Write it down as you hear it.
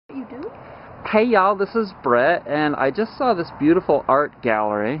do? Hey y'all, this is Brett, and I just saw this beautiful art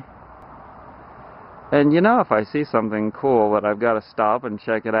gallery. And you know, if I see something cool, that I've got to stop and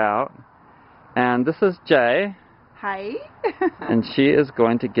check it out. And this is Jay. Hi. And she is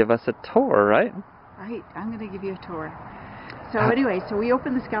going to give us a tour, right? Right, I'm going to give you a tour. So anyway, so we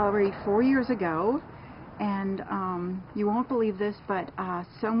opened this gallery 4 years ago, and you won't believe this, but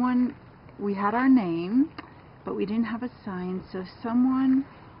we had our name, but we didn't have a sign, so someone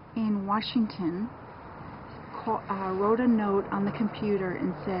in Washington wrote a note on the computer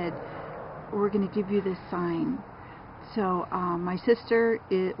and said, we're going to give you this sign. So my sister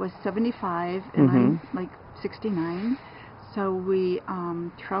was 75 and I'm like 69. So we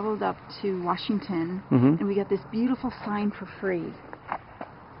traveled up to Washington and we got this beautiful sign for free.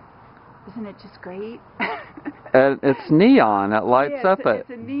 Isn't it just great? And it's neon. It lights up. It's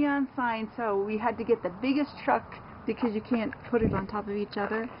a neon sign, so we had to get the biggest truck because you can't put it on top of each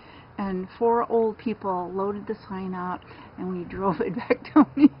other. And 4 old people loaded the sign out, and we drove it back down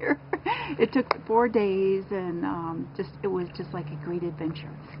here. It took 4 days, and it was just like a great adventure.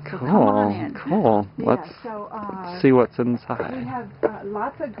 So cool. Come on in. Cool. Yeah, Let's see what's inside. We have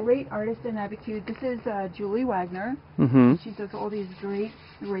lots of great artists in Abiquiu. This is Julie Wagner. She does all these great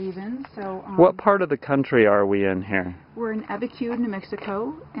ravens. So what part of the country are we in here? We're in Abiquiu, New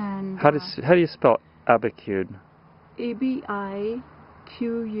Mexico, and how do you spell Abiquiu? Abiquiu,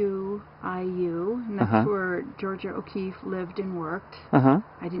 and that's where Georgia O'Keeffe lived and worked. I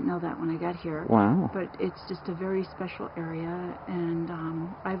didn't know that when I got here. Wow. But it's just a very special area, and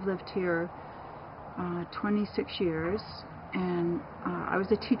I've lived here 26 years, and I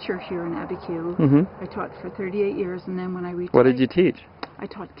was a teacher here in Abiquiu. I taught for 38 years, and then when I retired... What did you teach? I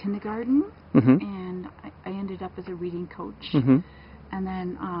taught kindergarten, and I ended up as a reading coach. And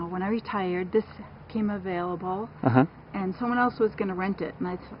then when I retired, this came available, and someone else was going to rent it.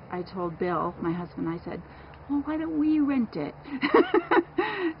 And I told Bill, my husband, I said, well, why don't we rent it?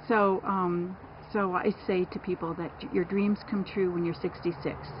 So I say to people that your dreams come true when you're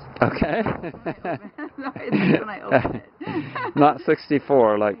 66. Okay. That's when I opened it. Not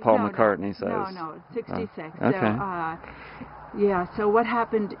 64 like Paul McCartney says. No, 66. Oh, okay. So, yeah, so what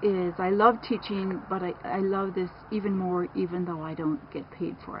happened is I love teaching, but I love this even more, even though I don't get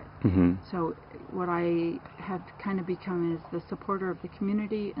paid for it. So what I have kind of become is the supporter of the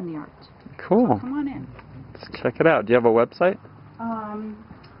community and the arts. Cool. So come on in. Let's check it out. Do you have a website?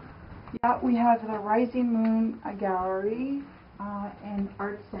 Yeah, we have the Rising Moon Gallery and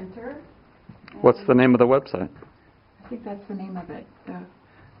Art Center. What's the name of the website? I think that's the name of it.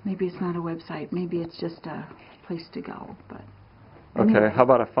 Maybe it's not a website. Maybe it's just a place to go. But anyway. Okay, how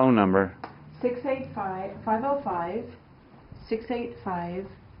about a phone number?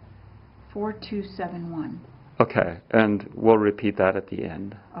 505-685-4271. Okay, and we'll repeat that at the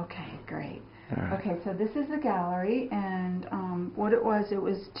end. Okay, great. Right. Okay, so this is the gallery, and what it was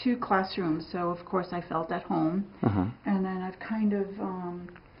 2 classrooms, so of course I felt at home. And then I've kind of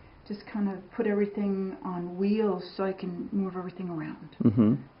just put everything on wheels so I can move everything around.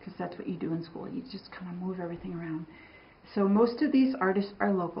 Because that's what you do in school, you just kind of move everything around. So most of these artists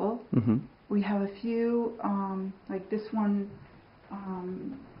are local. We have a few, like this one,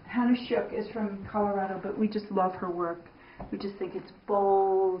 Hannah Shook is from Colorado, but we just love her work. We just think it's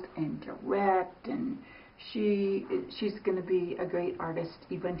bold and direct, and she's going to be a great artist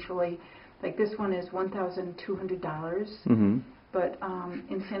eventually. Like this one is $1,200, but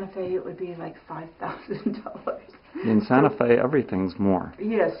in Santa Fe it would be like $5,000. In Santa Fe, everything's more.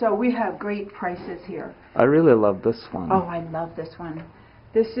 Yeah, so we have great prices here. I really love this one. Oh, I love this one.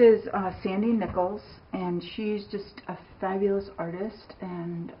 This is Sandy Nichols, and she's just a fabulous artist,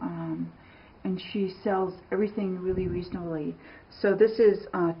 and she sells everything really reasonably. So this is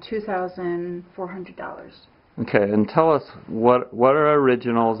 $2,400. Okay, and tell us what are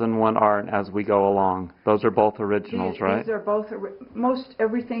originals and what aren't as we go along. Those are both originals, right? These are both. Most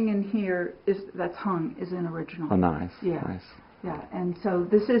everything in here that's hung is an original. Oh, nice. Yeah. Nice. Yeah, and so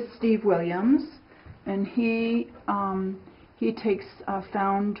this is Steve Williams, and he takes old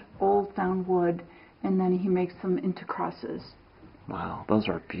found wood, and then he makes them into crosses. Wow, those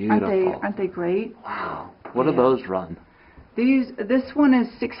are beautiful. Aren't they great? Wow. What do those run? This one is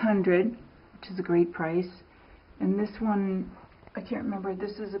 $600, which is a great price. And this one, I can't remember,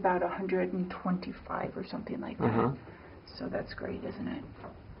 this is about $125 or something like that. So that's great, isn't it?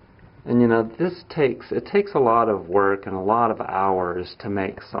 And you know, it takes a lot of work and a lot of hours to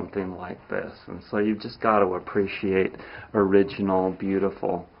make something like this. And so you've just got to appreciate original,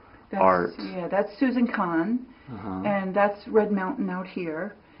 beautiful art. Yeah, that's Susan Kahn. And that's Red Mountain out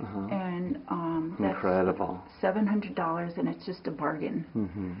here. And incredible. That's $700, and it's just a bargain.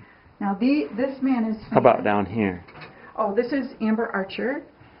 Now this man is famous. How about down here? Oh, this is Amber Archer,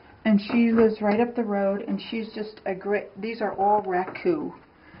 and she lives right up the road, and she's just a great, these are all raku.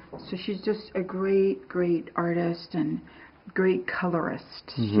 So she's just a great, great artist and great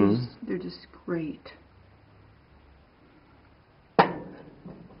colorist. They're just great.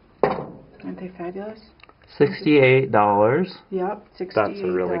 Aren't they fabulous? $68. Yep, $68. That's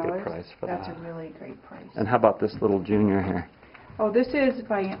a really good price for that. That's a really great price. And how about this little junior here? Oh, this is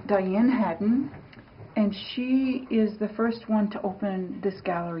by Diane Haddon, and she is the first one to open this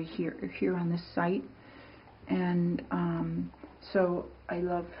gallery here on this site. And so I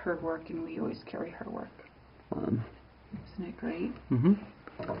love her work, and we always carry her work. Fun. Isn't it great? Mm-hmm.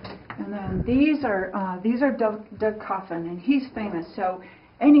 And then these are Doug Coffin, and he's famous. So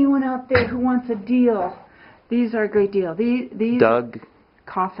anyone out there who wants a deal, these are a great deal. These Doug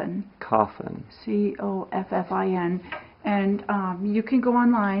Coffin. Coffin. Coffin. And you can go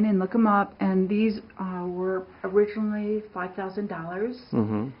online and look them up. And these were originally $5,000.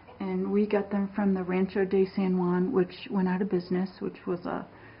 Mm-hmm. And we got them from the Rancho de San Juan, which went out of business, which was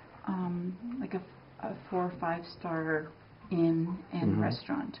like a 4- or 5-star inn and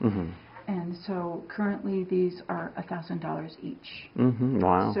restaurant. Mm-hmm. And so currently these are $1,000 each. Mm-hmm.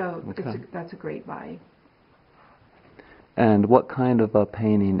 Wow. So okay. That's a great buy. And what kind of a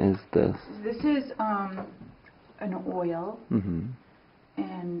painting is this? This is an oil, Mm-hmm.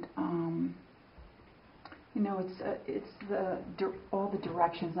 and you know, it's all the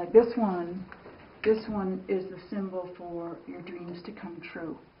directions. Like this one is the symbol for your dreams to come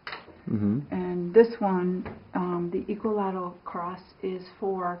true. Mm-hmm. And this one, the equilateral cross, is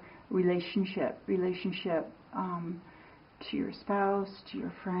for relationship to your spouse, to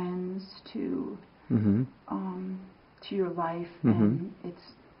your friends, to your life, and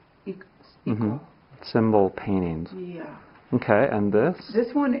it's equal. Symbol paintings. Yeah. Okay, and this?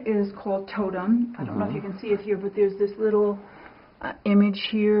 This one is called Totem. I don't know if you can see it here, but there's this little image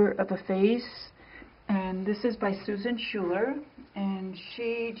here of a face. And this is by Susan Schuler. And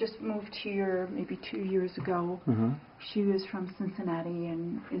she just moved here maybe 2 years ago. She was from Cincinnati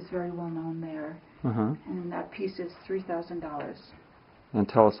and is very well known there. And that piece is $3,000. And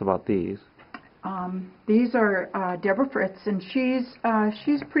tell us about these. These are Deborah Fritz, and she's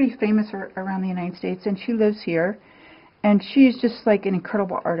pretty famous around the United States, and she lives here. And she's just like an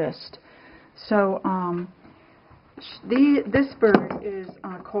incredible artist. So this bird is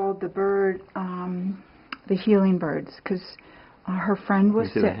called the bird, the healing birds, because her friend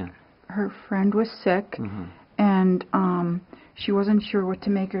was sick. Her friend was sick, and she wasn't sure what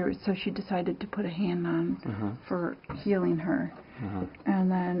to make her, so she decided to put a hand on for healing her.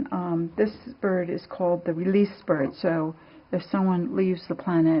 And then this bird is called the release bird. So if someone leaves the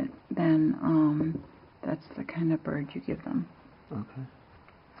planet, then that's the kind of bird you give them. Okay.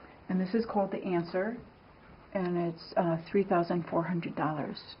 And this is called the Answer, and it's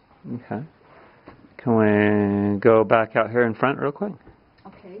 $3,400. Okay. Can we go back out here in front real quick?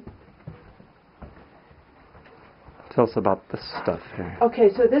 Okay. Tell us about this stuff here. Okay,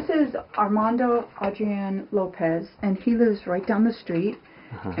 so this is Armando Adrian Lopez, and he lives right down the street.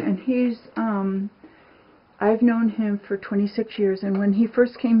 And he's, I've known him for 26 years, and when he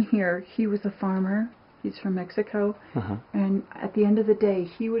first came here, he was a farmer. He's from Mexico, and at the end of the day,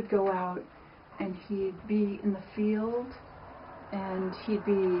 he would go out and he'd be in the field and he'd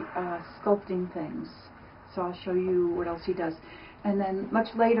be sculpting things. So I'll show you what else he does. And then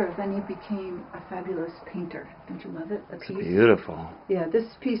much later, then he became a fabulous painter. Don't you love it? It's beautiful. Yeah,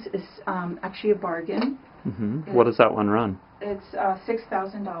 this piece is actually a bargain. What does that one run? It's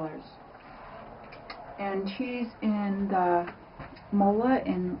 $6,000. And he's in the MoLA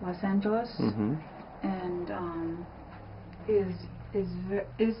in Los Angeles. And is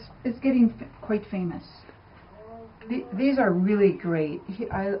getting quite famous. These are really great.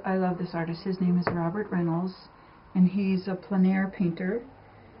 I love this artist. His name is Robert Reynolds, and he's a plein air painter.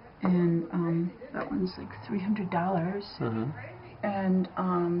 And that one's like $300. And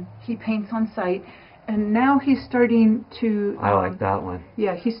he paints on site. And now he's starting to... I like that one.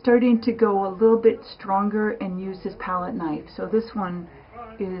 Yeah, he's starting to go a little bit stronger and use his palette knife. So this one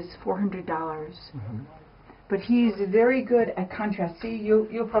is $400. But he's very good at contrast. See,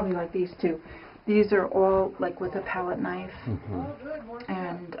 you'll probably like these too. These are all like with a palette knife,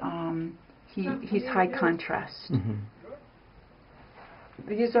 and he's high contrast.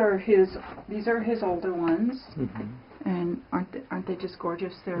 These are his older ones, and aren't they just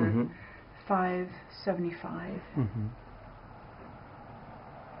gorgeous? They're $575.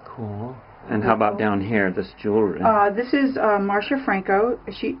 Cool. And how about down here, this jewelry? This is Marcia Franco.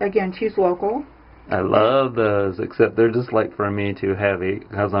 She's local, I love those, except they're just like for me too heavy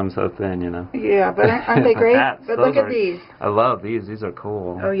because I'm so thin, you know. Yeah, but aren't they great? Hats, But look at these. I love these. These are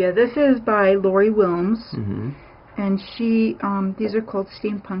cool. Oh yeah, this is by Lori Wilms, Mhm. and she these are called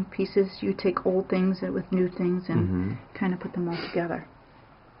steampunk pieces. You take old things with new things and kind of put them all together.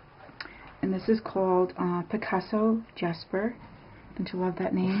 And this is called Picasso Jasper. Don't you love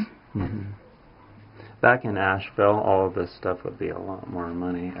that name? Back in Asheville, all of this stuff would be a lot more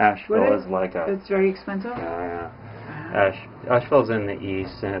money. Asheville is like a... It's very expensive? Yeah. Asheville's in the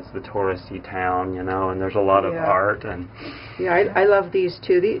east, and it's the touristy town, you know, and there's a lot of art. And yeah, I love these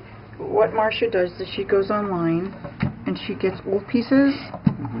too. What Marcia does is she goes online and she gets old pieces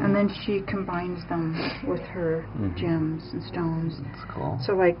and then she combines them with her gems and stones. That's cool.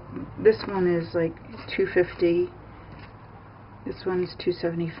 So like this one is like $250. This one's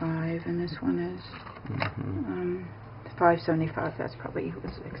 $275, and this one is $575. That's probably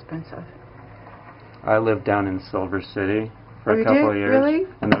was expensive. I lived down in Silver City for a couple of years, really?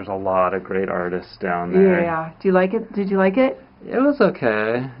 And there's a lot of great artists down there. Yeah. Do you like it? Did you like it? It was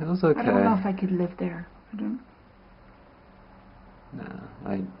okay. It was okay. I don't know if I could live there. I don't. No,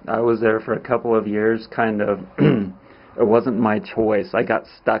 I was there for a couple of years, kind of. It wasn't my choice. I got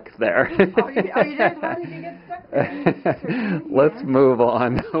stuck there. Oh, you did? How did you get stuck there? Let's move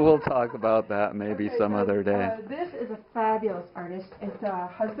on. We'll talk about that maybe some other day. This is a fabulous artist. It's a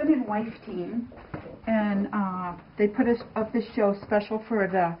husband and wife team, and they put us up this show special for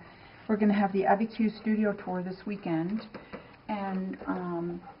the. We're going to have the Abbey Q studio tour this weekend, and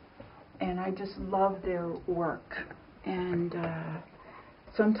I just love their work. And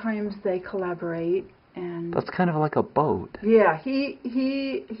sometimes they collaborate. And that's kind of like a boat. Yeah,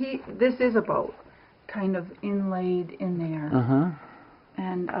 this is a boat, kind of inlaid in there.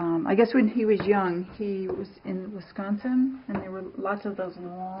 And I guess when he was young, he was in Wisconsin, and there were lots of those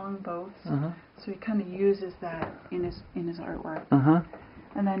long boats. So he kind of uses that in his artwork.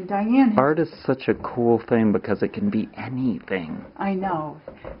 And then Diane. Art is such a cool thing because it can be anything. I know.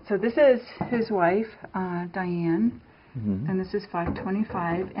 So this is his wife, Diane. And this is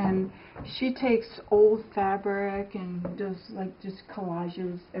 $525, and she takes old fabric and does like just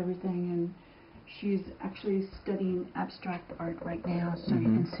collages everything, and she's actually studying abstract art right now, so you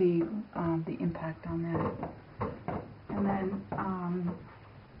can see the impact on that. And then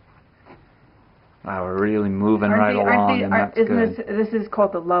wow, we're really moving right along, and that's good. This is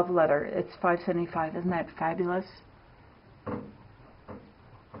called the Love Letter. It's $575. Isn't that fabulous?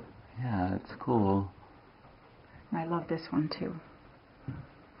 Yeah, it's cool. I love this one too.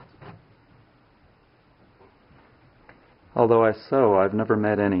 Although I sew, I've never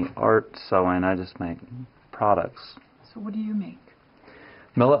made any art sewing. I just make products. So what do you make?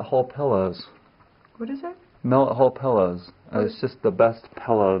 Millet hull pillows. What is it? Millet hull pillows. It's just the best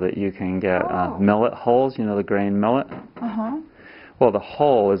pillow that you can get. Millet hulls, you know, the grain millet? Well, the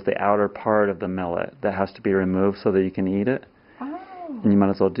hull is the outer part of the millet that has to be removed so that you can eat it. And you might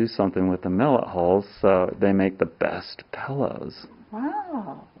as well do something with the millet hulls, so they make the best pillows.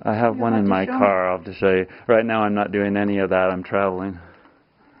 Wow. I have one in my car. I'll have to show you. Right now I'm not doing any of that. I'm traveling.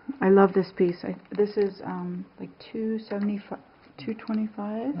 I love this piece. This is like $275,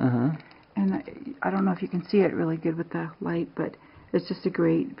 $225. And I don't know if you can see it really good with the light, but it's just a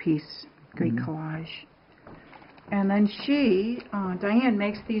great piece, great collage. And then Diane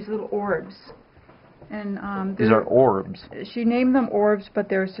makes these little orbs. And these are orbs. She named them orbs, but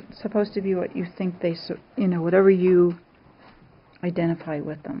they're supposed to be what you think whatever you identify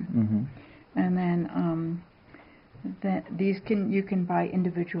with them. And then these you can buy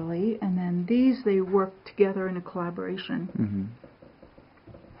individually, and then these they work together in a collaboration.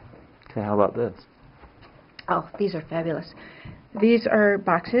 Okay, how about this? Oh, these are fabulous. These are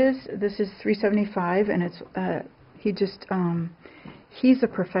boxes. This is $375, and it's he's a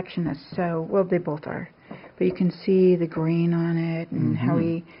perfectionist, so, well, they both are. But you can see the grain on it and how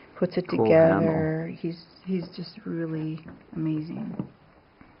he puts it together. He's just really amazing.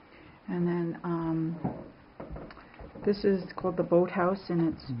 And then this is called the Boathouse,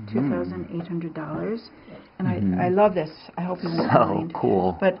 and it's $2,800. And I love this. I hope you won't mind. So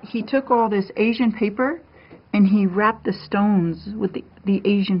cool. But he took all this Asian paper, and he wrapped the stones with the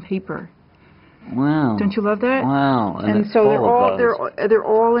Asian paper. Wow. Don't you love that? Wow. And so they're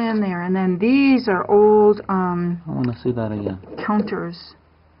all in there. And then these are old I want to see that again. counters.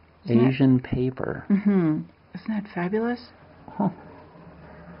 Asian paper. Isn't that fabulous?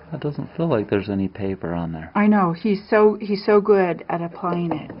 That doesn't feel like there's any paper on there. I know. He's so good at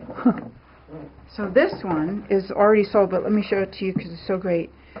applying it. So this one is already sold, but let me show it to you because it's so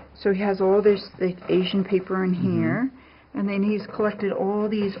great. So he has all this Asian paper in here, And then he's collected all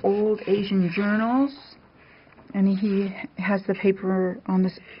these old Asian journals, and he has the paper on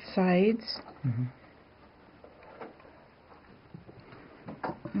the sides. Mm-hmm.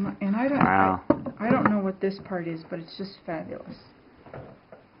 And I don't know what this part is, but it's just fabulous.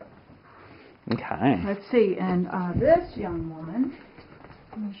 Okay. Let's see, and this young woman,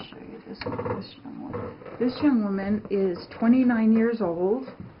 let me show you this young woman. This young woman is 29 years old,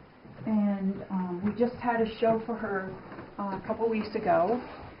 and we just had a show for her a couple weeks ago,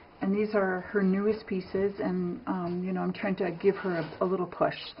 and these are her newest pieces, and you know, I'm trying to give her a little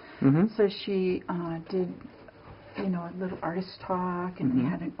push. Mm-hmm. So she did, you know, a little artist talk, and we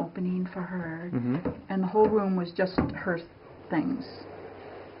had an opening for her, and the whole room was just her things.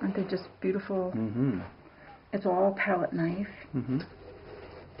 Aren't they just beautiful? Mm-hmm. It's all palette knife. Mm-hmm.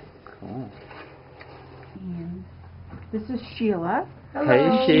 Cool. And this is Sheila. Hello.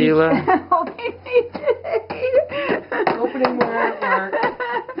 Hey, Sheila. Opening work.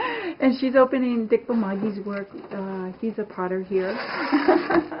 And she's opening Dick Bamagi's work. He's a potter here.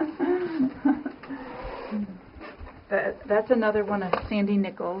 That's another one of Sandy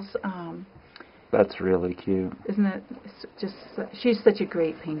Nichols. That's really cute. Isn't it? Just she's such a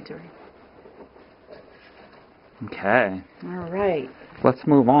great painter. Okay. All right. Let's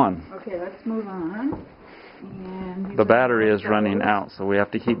move on. Okay, let's move on. And the battery is running out, so we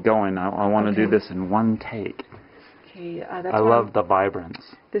have to keep going. I want to do this in one take. Okay, I love the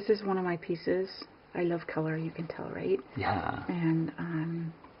vibrance. This is one of my pieces. I love color, you can tell, right? Yeah. And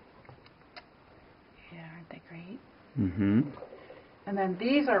yeah, aren't they great? Mm-hmm. And then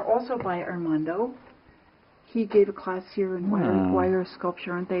these are also by Armando. He gave a class here in wire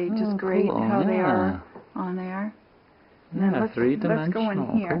sculpture. Aren't they just great? Cool. How they are on there. Yeah, three-dimensional. Let's go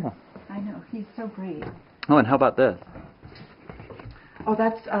in here. Cool. I know, he's so great. Oh, and how about this? Oh,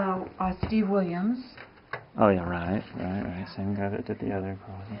 that's Steve Williams. Oh, yeah, right. Same guy that did the other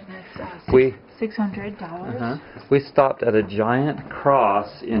cross. And that's $600. We stopped at a giant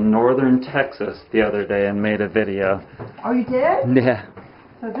cross in northern Texas the other day and made a video. Oh, you did? Yeah.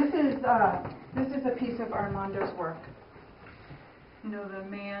 So this is a piece of Armando's work. You know, the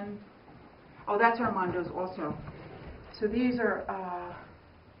man. Oh, that's Armando's also. So these are.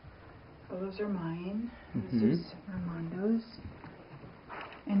 Those are mine. This is Armando's.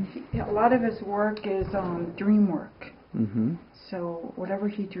 And a lot of his work is dream work. Mm-hmm. So whatever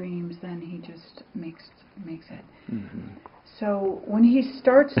he dreams, then he just makes it. Mm-hmm. So when he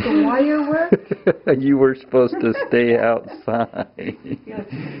starts the wire work... You were supposed to stay outside.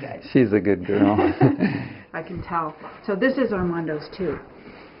 She's a good girl. I can tell. So this is Armando's too.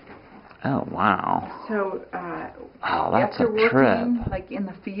 Oh, wow. So wow, that's after a working trip. like in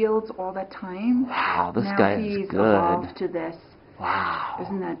the fields all that time, wow, this now guy is he's good. evolved to this. Wow.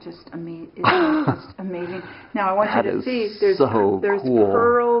 Isn't that just amazing? Now I want you to see there's cool.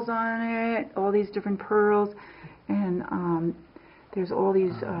 pearls on it, all these different pearls, and there's all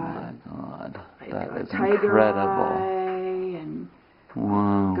these oh my God. That is tiger incredible. eye and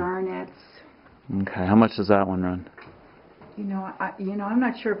garnets. Okay, how much does that one run? You know, I'm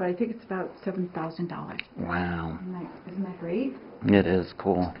not sure, but I think it's about $7,000. Wow. Isn't that great? It is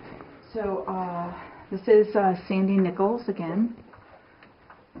cool. So this is Sandy Nichols again.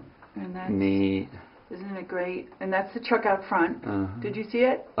 And that's neat. Isn't it great? And that's the truck out front. Did you see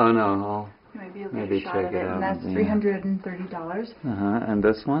it? Oh no. Maybe you'll get a shot of it. And that's $330. And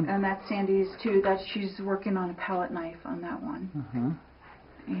this one? And that's Sandy's too. She's working on a palette knife on that one.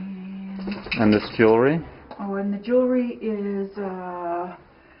 And this jewelry? Oh, and the jewelry is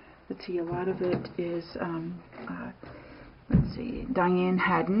let's see, a lot of it is let's see, Diane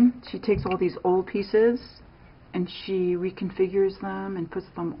Haddon. She takes all these old pieces and she reconfigures them and puts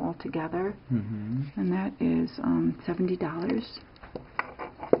them all together. And that is $70.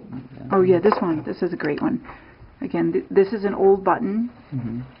 Oh yeah, this one. This is a great one. Again, this is an old button.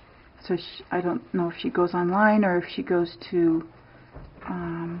 So I don't know if she goes online or if she goes to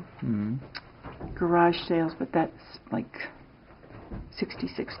garage sales, but that's like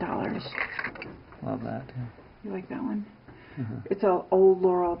 $66. Love that too. You like that one? It's an old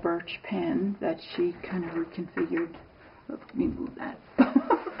Laurel Birch pen that she kind of reconfigured. Let me move that.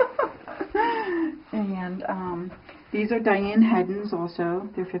 And these are Diane Haddon's also.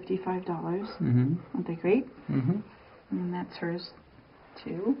 They're $55. Aren't they great? And that's hers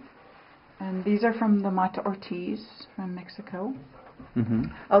too. And these are from the Mata Ortiz from Mexico.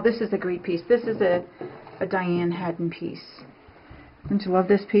 Oh, this is a great piece. This is a Diane Haddon piece. Don't you love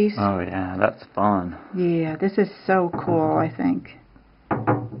this piece? Oh yeah, that's fun. Yeah, this is so cool, I think.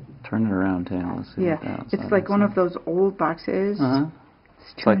 Turn it around, Tam. Let's see. Yeah, it's like one of those old boxes.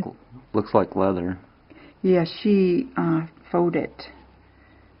 It's like, looks like leather. Yeah, she fowed it.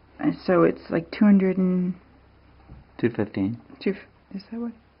 And so it's like 215. Is that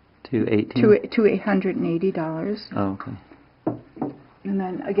what? 218. $880. Oh, okay. And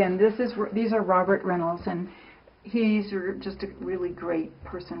then again, these are Robert Reynolds, and he's just a really great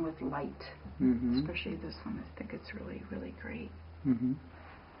person with light. Especially this one. I think it's really, really great.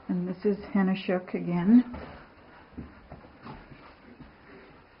 And this is Hannah Shook again.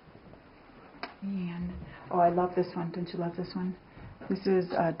 And oh, I love this one. Don't you love this one? This is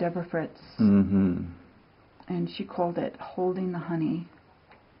Deborah Fritz. And she called it Holding the Honey.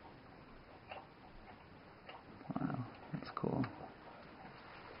 Wow, that's cool.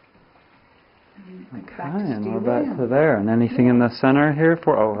 Okay, and we're back to there. And anything in the center here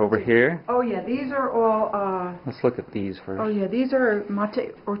over here? Oh yeah, these are all. Let's look at these first. Oh yeah, these are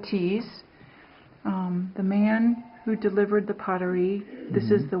Mate Ortiz, the man who delivered the pottery.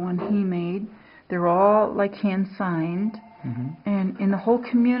 This is the one he made. They're all like hand signed, and in the whole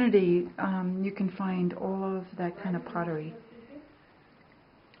community, you can find all of that kind of pottery.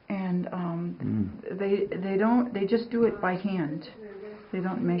 And they just do it by hand. They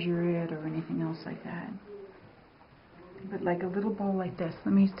don't measure it or anything else like that. But like a little bowl like this,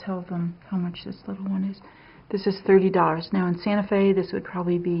 let me tell them how much this little one is. This is $30. Now in Santa Fe, this would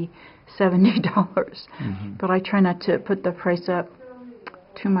probably be $70. But I try not to put the price up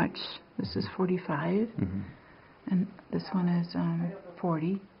too much. This is $45, and this one is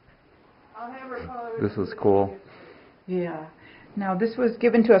 $40. This is cool. Yeah. Now this was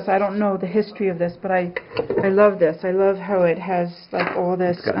given to us. I don't know the history of this, but I love this. I love how it has like all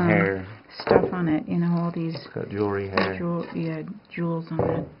this hair stuff on it. You know, all these. It's got jewelry hair. Jewels on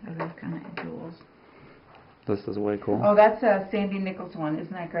it. Other kind of jewels. This is way cool. Oh, that's a Sandy Nichols one.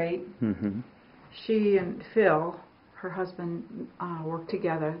 Isn't that great? She and Phil, her husband, work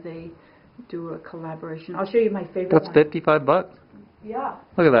together. They do a collaboration. I'll show you my favorite That's one. $55. Yeah.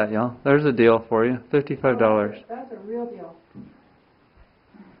 Look at that, y'all. There's a deal for you. $55. That's a real deal.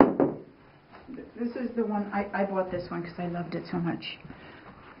 This is the one, I bought this one because I loved it so much.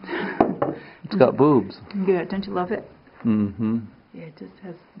 It's got boobs. Yeah, don't you love it? Yeah, it just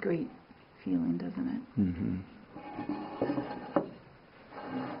has great feeling, doesn't it?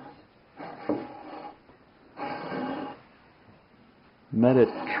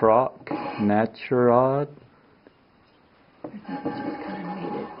 Metatroc Naturod. I think we just kind of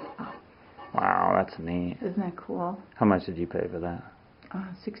made it up. Wow, that's neat. Isn't that cool? How much did you pay for that?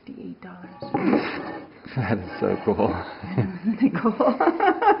 $68. That is so cool. Isn't it cool?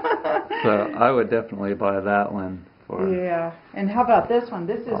 So I would definitely buy that one for. Yeah. And how about this one?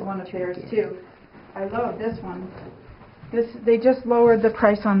 This is one of theirs too. I love this one. They just lowered the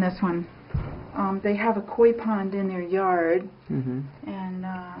price on this one. They have a koi pond in their yard, and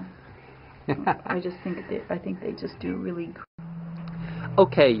I think they just do really great.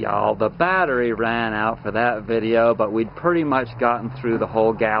 Okay, y'all, the battery ran out for that video, but we'd pretty much gotten through the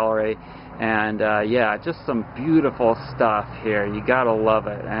whole gallery. And yeah, just some beautiful stuff here. You gotta love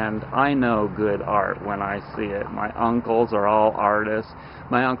it. And I know good art when I see it. My uncles are all artists.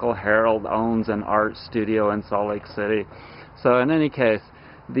 My Uncle Harold owns an art studio in Salt Lake City. So in any case,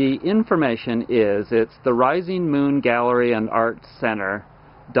 the information is, it's the Rising Moon Gallery and Art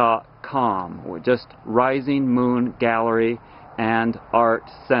Center.com. Just Rising Moon Gallery and Art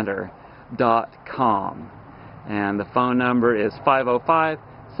Center.com. And the phone number is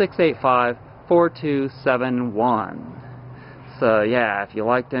 505-685-4271. So yeah, if you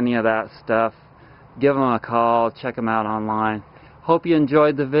liked any of that stuff, give them a call, check them out online. Hope you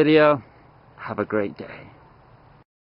enjoyed the video. Have a great day.